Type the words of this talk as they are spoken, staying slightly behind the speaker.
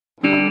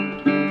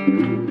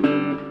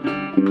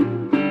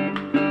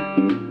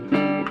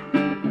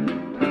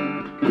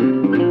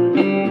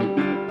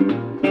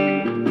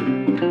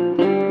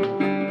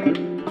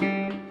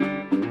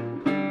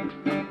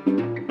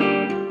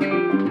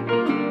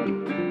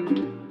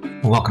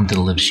Welcome to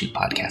the Live to Shoot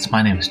podcast.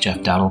 My name is Jeff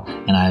Dowdle,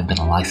 and I have been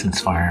a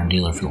licensed firearm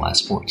dealer for the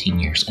last 14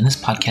 years. In this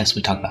podcast,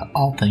 we talk about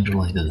all things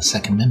related to the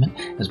Second Amendment,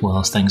 as well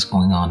as things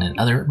going on in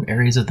other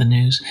areas of the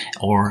news,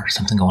 or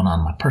something going on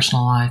in my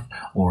personal life,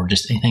 or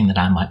just anything that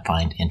I might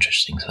find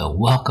interesting. So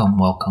welcome.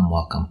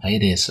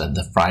 It is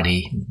the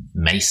Friday,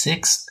 May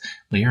 6th.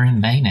 We are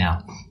in May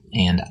now,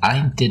 and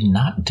I did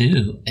not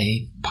do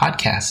a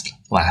podcast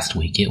last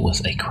week. It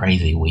was a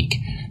crazy week.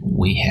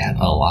 We had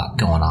a lot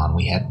going on.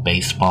 We had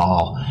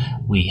baseball.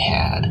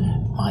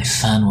 My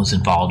son was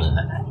involved in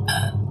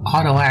an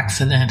auto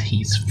accident.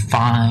 He's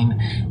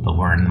fine, but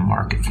we're in the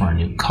market for a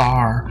new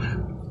car.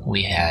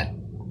 We had,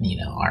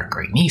 our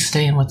great niece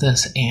staying with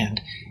us, and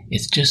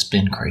it's just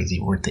been crazy.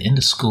 We're at the end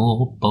of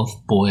school.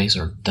 Both boys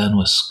are done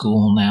with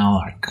school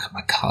now.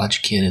 My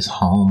college kid is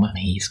home, and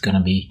he's going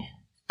to be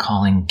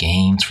calling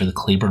games for the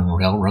Cleburne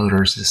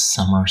Railroaders this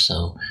summer.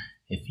 So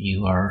if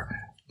you are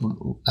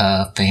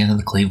a fan of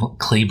the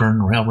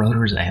Cleburne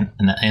Railroaders and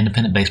the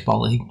Independent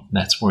Baseball League,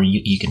 that's where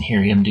you can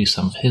hear him do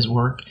some of his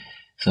work.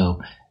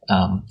 So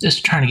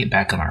just trying to get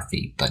back on our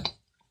feet.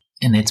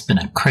 And it's been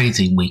a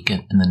crazy week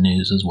in the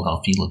news as well.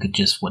 If you look at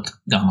just what's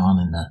gone on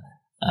in the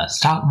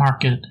stock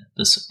market,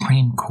 the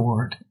Supreme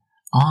Court,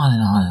 on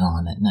and on and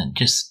on. And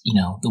just,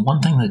 the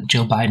one thing that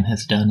Joe Biden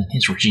has done in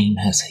his regime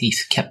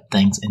he's kept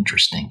things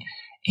interesting.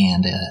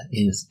 And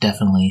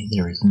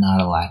there is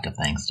not a lack of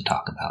things to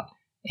talk about.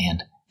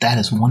 And that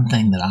is one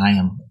thing that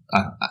I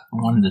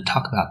wanted to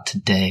talk about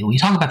today. We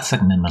talk about the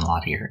Second Amendment a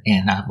lot here,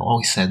 and I've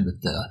always said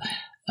that the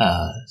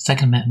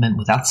Second Amendment,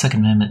 without the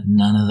Second Amendment,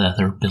 none of the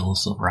other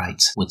bills of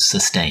rights would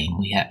sustain.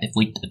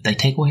 If they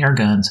take away our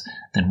guns,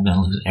 then we're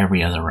going to lose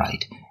every other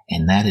right,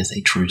 and that is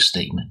a true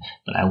statement.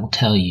 But I will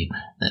tell you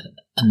that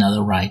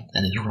another right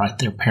that is right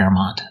there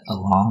paramount,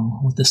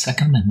 along with the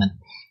Second Amendment,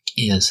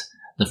 is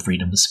the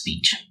freedom of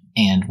speech.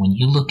 And when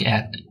you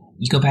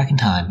go back in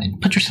time and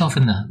put yourself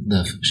in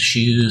the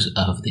shoes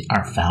of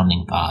our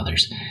founding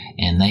fathers,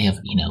 and they have,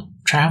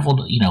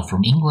 traveled,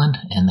 from England,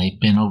 and they've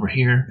been over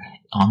here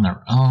on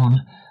their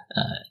own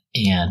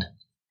and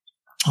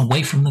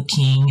away from the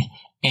king,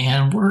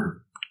 and we're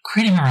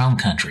creating our own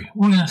country.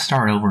 We're going to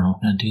start over, and we're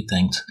going to do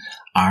things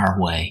our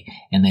way.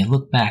 And they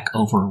look back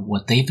over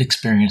what they've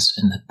experienced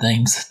and the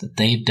things that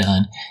they've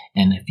done.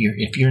 And if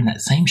you're in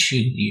that same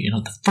shoe,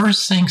 the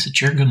first things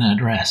that you're going to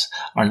address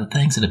are the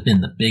things that have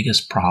been the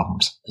biggest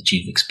problems that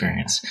you've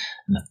experienced.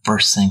 And the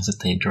first things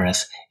that they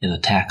address is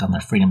attack on their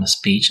freedom of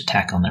speech,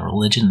 attack on their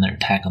religion, their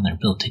attack on their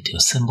ability to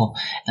assemble,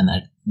 and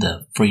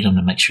the freedom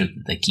to make sure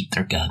that they keep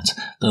their guns.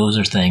 Those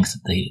are things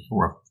that they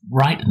were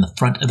right in the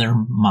front of their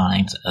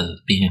minds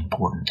as being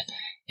important.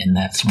 And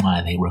that's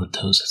why they wrote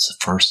those as the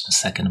First and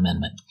Second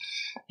Amendment.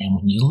 And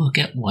when you look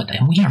at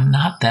and we are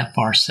not that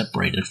far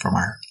separated from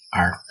our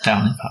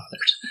founding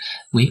fathers.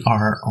 We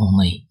are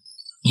only,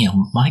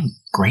 my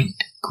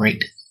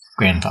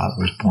great-great-grandfather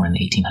was born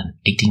in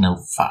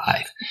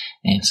 1805.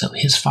 And so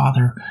his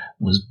father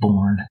was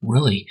born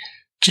really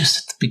just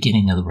at the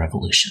beginning of the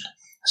Revolution.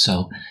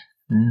 So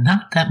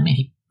not that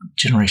many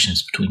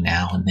generations between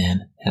now and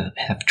then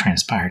have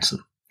transpired. So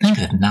things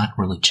have not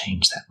really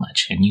changed that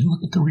much. And you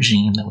look at the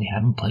regime that we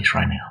have in place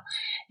right now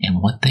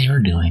and what they are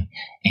doing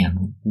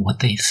and what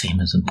they seem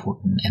as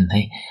important. And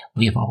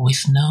we have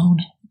always known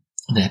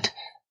that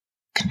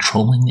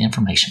controlling the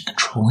information,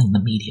 controlling the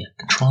media,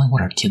 controlling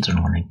what our kids are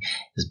learning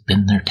has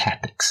been their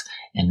tactics.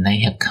 And they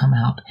have come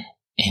out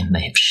and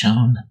they have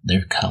shown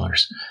their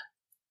colors.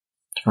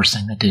 The first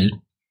thing they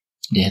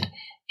did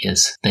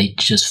is they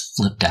just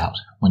flipped out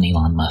when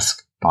Elon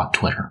Musk bought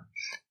Twitter.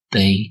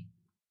 They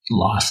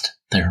lost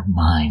their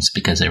minds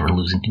because they were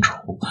losing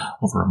control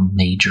over a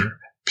major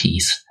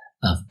piece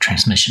of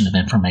transmission of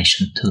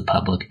information to the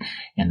public,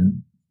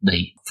 and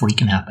they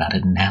freaking out about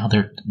it. And now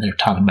they're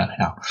talking about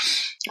how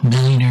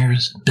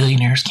billionaires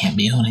can't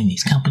be owning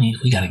these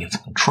companies. We got to get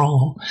some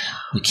control.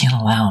 We can't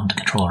allow them to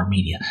control our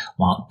media.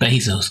 While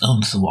Bezos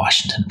owns the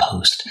Washington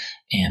Post,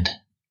 and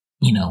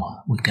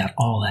we've got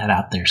all that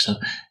out there. So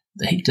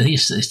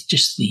it's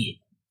just the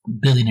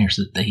billionaires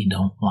that they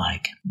don't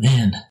like.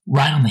 Then,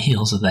 right on the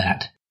heels of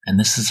that, and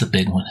this is a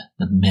big one,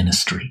 the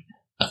Ministry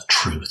of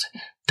Truth.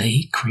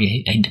 They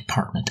create a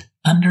department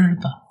under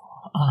the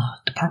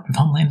Department of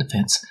Homeland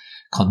Defense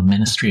called the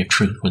Ministry of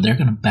Truth, where they're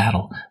going to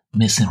battle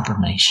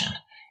misinformation.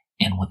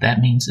 And what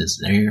that means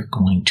is they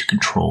want to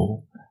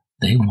control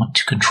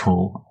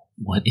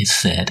what is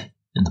said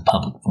in the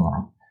public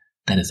forum.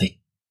 That is an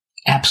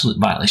absolute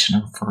violation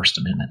of the First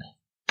Amendment.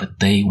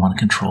 But they want to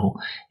control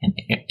and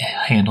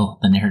handle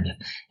the narrative.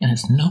 And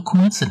it's no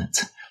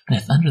coincidence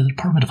that under the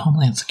Department of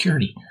Homeland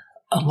Security,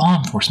 a law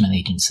enforcement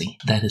agency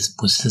that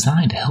was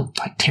designed to help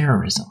fight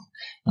terrorism.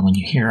 And when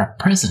you hear our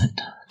president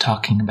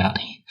talking about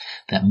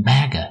that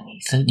MAGA,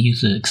 he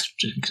used the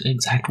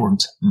exact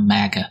words,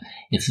 MAGA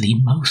is the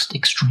most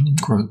extreme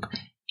group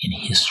in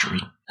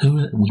history.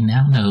 We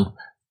now know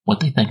what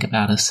they think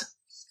about us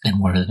and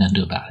what are they going to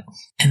do about it.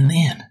 And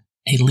then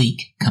a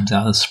leak comes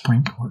out of the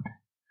Supreme Court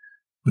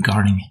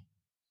regarding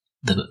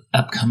the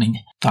upcoming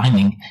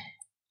finding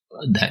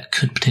that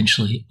could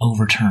potentially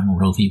overturn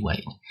Roe v.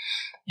 Wade.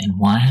 And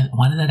why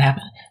did that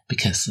happen?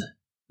 Because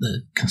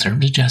the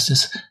conservative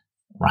justices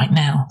right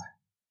now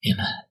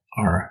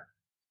are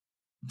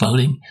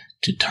voting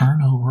to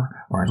turn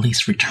over, or at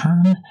least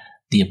return,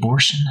 the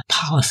abortion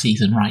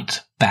policies and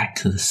rights back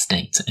to the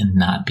states and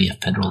not be a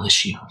federal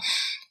issue.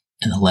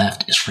 And the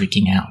left is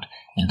freaking out.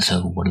 And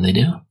so what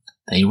do?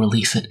 They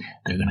release it.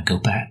 They're going to go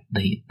back.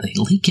 They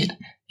leak it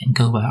and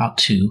go out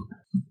to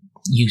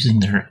using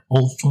their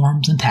old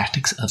forms and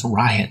tactics of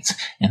riots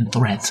and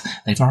threats.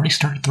 They've already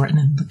started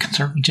threatening the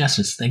conservative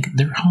justice.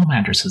 Their home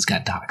addresses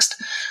got doxxed.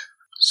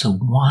 So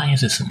why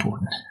is this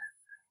important?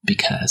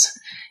 Because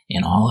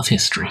in all of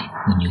history,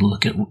 when you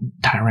look at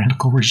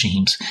tyrannical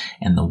regimes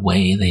and the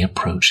way they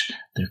approach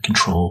their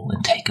control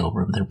and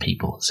takeover of their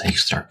people, is they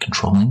start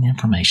controlling the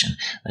information.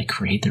 They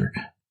create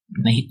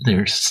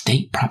their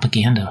state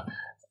propaganda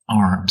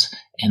arms,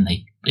 and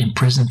they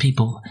imprison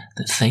people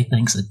that say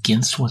things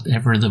against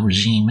whatever the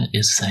regime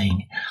is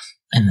saying,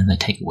 and then they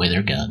take away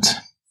their guns.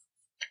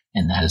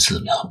 And that is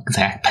the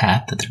exact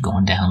path that they're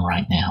going down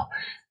right now.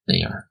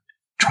 They are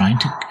trying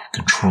to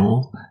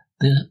control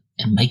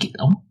and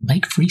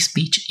make free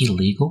speech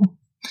illegal,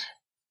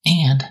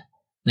 and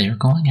they are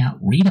going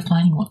out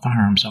redefining what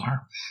firearms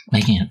are,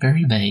 making it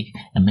very vague,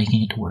 and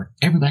making it to where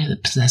everybody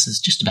that possesses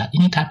just about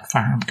any type of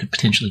firearm could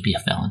potentially be a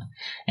felon.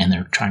 And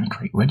they're trying to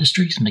create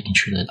registries, making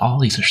sure that all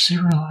these are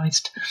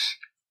serialized.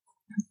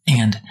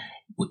 And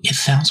it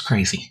sounds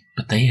crazy,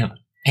 but they have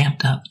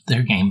amped up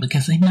their game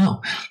because they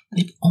know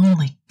they've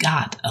only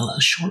got a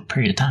short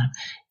period of time.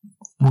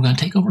 We're going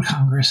to take over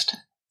Congress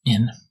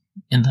in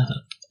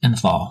the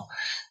fall,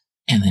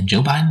 and then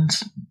Joe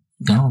Biden's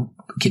going to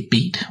get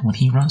beat when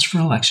he runs for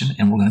election,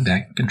 and we're going to be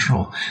back in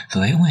control. So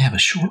they only have a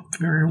short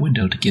period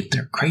window to get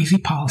their crazy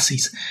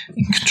policies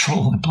and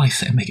control in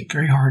place and make it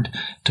very hard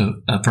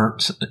to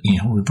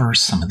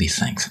reverse some of these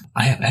things.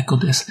 I have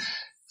echoed this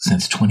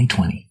since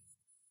 2020.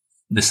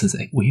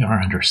 We are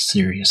under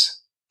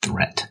serious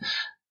threat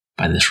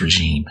by this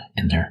regime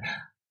and their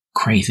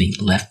crazy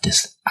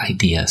leftist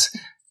ideas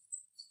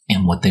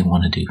and what they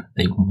want to do.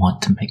 They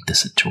want to make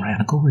this a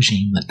tyrannical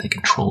regime that they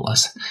control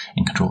us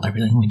and control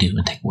everything we do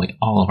and take away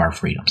all of our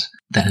freedoms.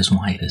 That is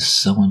why it is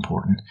so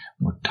important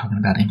when we're talking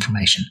about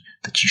information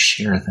that you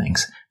share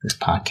things. This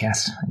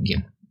podcast,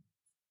 again,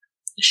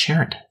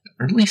 share it,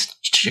 or at least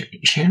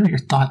share your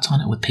thoughts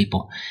on it with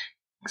people.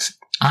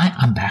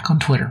 I'm back on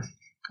Twitter.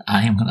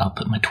 I'll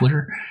put my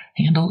Twitter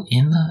handle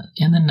in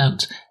the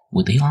notes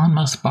with Elon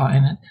Musk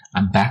buying it.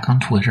 I'm back on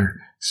Twitter.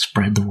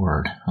 Spread the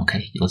word.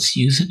 Okay, let's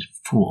use it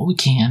for what we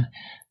can,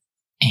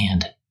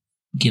 and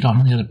get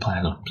on the other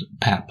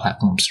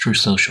platforms, True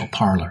Social,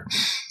 Parler,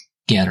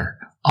 Getter,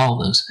 all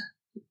those.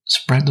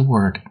 Spread the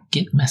word.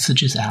 Get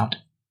messages out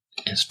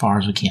as far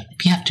as we can.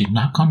 If you have to,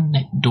 knock on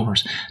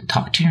doors,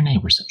 talk to your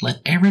neighbors, let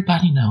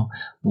everybody know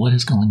what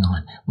is going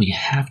on. We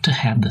have to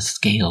have the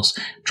scales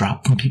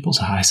drop from people's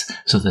eyes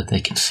so that they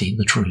can see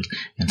the truth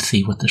and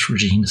see what this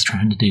regime is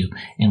trying to do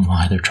and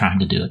why they're trying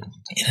to do it.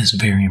 It is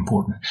very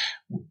important.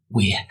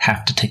 We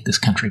have to take this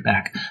country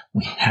back.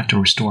 We have to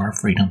restore our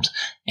freedoms,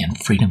 and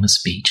freedom of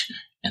speech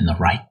and the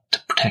right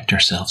to protect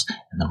ourselves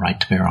and the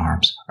right to bear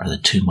arms are the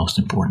two most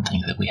important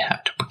things that we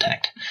have to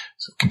protect.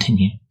 So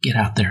continue, get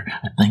out there.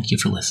 I thank you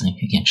for listening.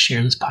 Again,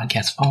 share this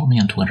podcast. Follow me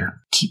on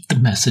Twitter. Keep the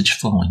message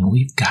flowing.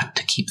 We've got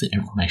to keep the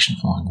information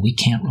flowing. We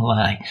can't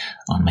rely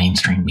on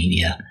mainstream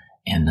media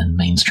and the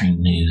mainstream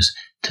news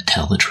to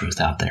tell the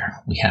truth out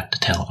there. We have to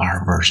tell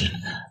our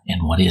version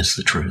and what is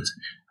the truth.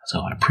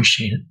 So I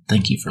appreciate it.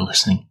 Thank you for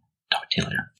listening. Talk to you later.